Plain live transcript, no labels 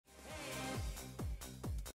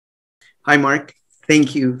Hi, Mark.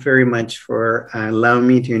 Thank you very much for allowing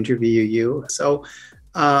me to interview you.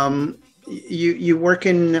 You work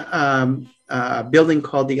in a building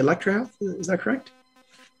called the Electra Health. Is that correct?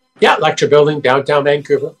 Yeah, Electra Building, downtown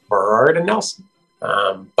Vancouver, Burrard and Nelson.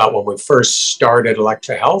 But when we first started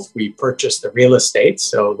Electra Health, we purchased the real estate.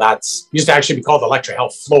 So that's used to actually be called Electra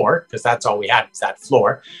Health Floor because that's all we had was that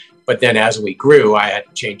floor. But then as we grew, I had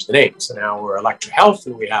to change the name. So now we're Electra Health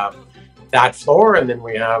and we have that floor. And then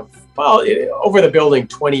we have, well, over the building,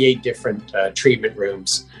 28 different treatment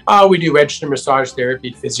rooms. We do registered massage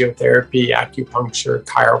therapy, physiotherapy, acupuncture,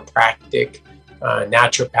 chiropractic,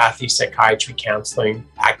 naturopathy, psychiatry, counseling,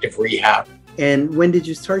 active rehab. And when did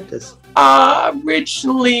you start this?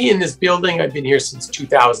 Originally in this building, I've been here since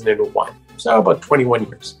 2001, so about 21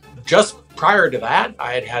 years. Just prior to that,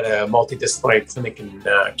 I had a multidisciplinary clinic in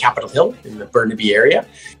Capitol Hill in the Burnaby area,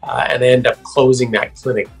 and I ended up closing that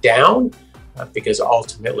clinic down because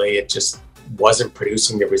ultimately it just wasn't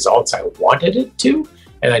producing the results I wanted it to.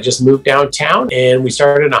 And I just moved downtown and we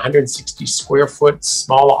started a 160 square foot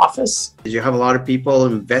small office. Did you have a lot of people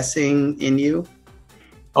investing in you?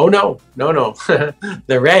 Oh, no.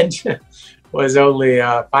 The rent was only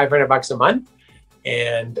 $500 a month.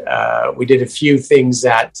 And we did a few things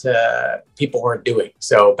that people weren't doing.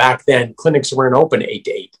 So back then, clinics weren't open 8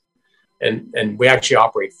 to 8. And we actually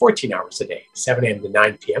operate 14 hours a day, 7 a.m. to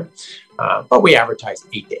 9 p.m. But we advertise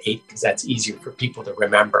 8 to 8 because that's easier for people to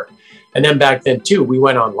remember. And then back then, too, we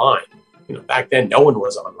went online. Back then, no one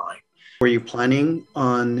was online. Were you planning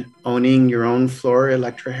on owning your own floor,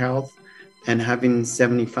 Electra Health, and having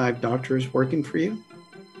 75 doctors working for you?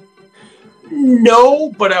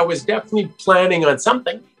 No, but I was definitely planning on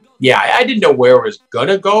something. Yeah, I didn't know where it was going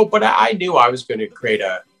to go, but I knew I was going to create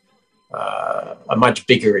a much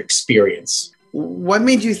bigger experience. What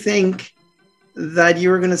made you think that you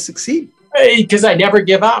were going to succeed? Because I never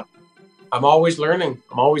give up. I'm always learning.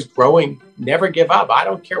 I'm always growing. Never give up. I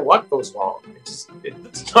don't care what goes wrong. It's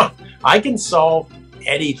not, I can solve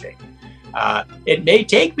anything. It may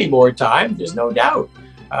take me more time, there's no doubt,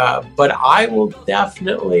 but I will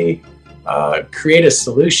definitely create a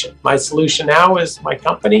solution. My solution now is my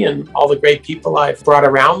company and all the great people I've brought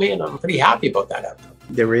around me, and I'm pretty happy about that outcome.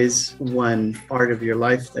 There is one part of your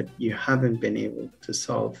life that you haven't been able to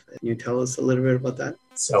solve. Can you tell us a little bit about that?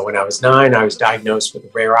 So when I was 9, I was diagnosed with a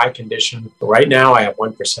rare eye condition. Right now, I have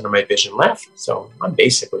 1% of my vision left, so I'm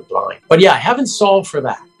basically blind. But yeah, I haven't solved for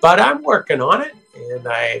that, but I'm working on it, and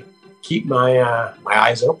I keep my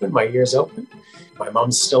eyes open, my ears open. My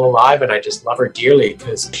mom's still alive, and I just love her dearly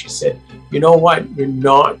because she said, you know what, you're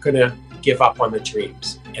not going to give up on the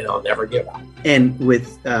dreams, and I'll never give up. And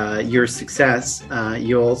with your success,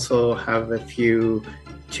 you also have a few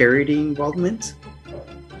charity involvements?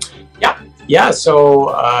 Yeah.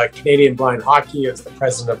 So Canadian Blind Hockey is the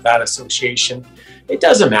president of that association. It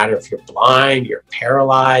doesn't matter if you're blind, you're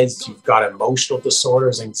paralyzed, you've got emotional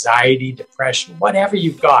disorders, anxiety, depression, whatever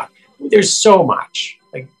you've got. There's so much.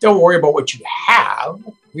 Like, don't worry about what you have.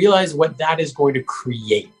 Realize what that is going to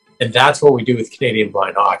create. And that's what we do with Canadian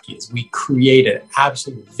Blind Hockey is we create an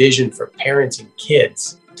absolute vision for parents and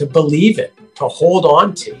kids to believe in, to hold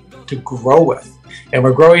on to grow with. And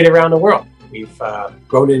we're growing it around the world. We've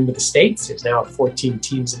grown it into the States. There's now 14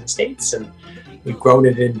 teams in the States. And we've grown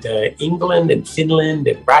it into England and Finland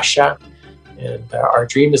and Russia. And our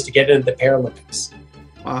dream is to get into the Paralympics.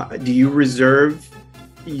 Do you reserve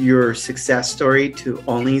your success story to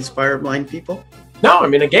only inspire blind people? No, I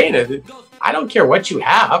mean, again, I don't care what you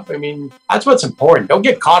have. I mean, that's what's important. Don't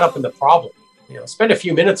get caught up in the problem. Spend a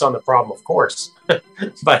few minutes on the problem, of course,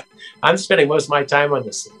 but I'm spending most of my time on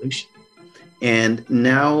the solution. And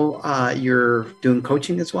now you're doing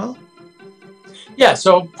coaching as well? Yeah,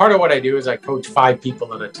 so part of what I do is I coach 5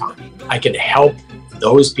 people at a time. I can help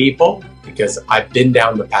those people because I've been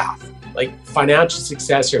down the path. Like financial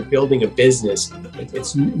success or building a business,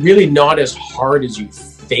 it's really not as hard as you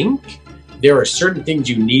think. There are certain things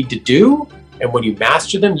you need to do, and when you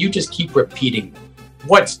master them, you just keep repeating them.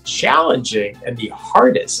 What's challenging and the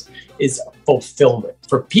hardest is fulfillment.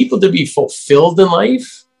 For people to be fulfilled in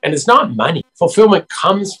life, and it's not money. Fulfillment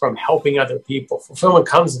comes from helping other people. Fulfillment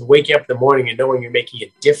comes with waking up in the morning and knowing you're making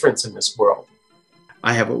a difference in this world.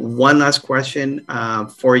 I have one last question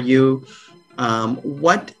for you.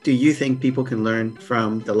 What do you think people can learn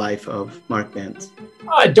from the life of Mark Bentz?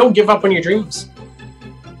 Don't give up on your dreams.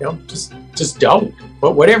 Just don't.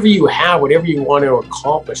 But whatever you have, whatever you want to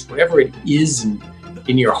accomplish, whatever it is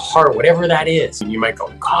in your heart, whatever that is, and you might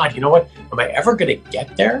go, God, you know what? Am I ever going to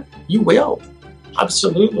get there? You will.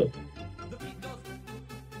 Absolutely.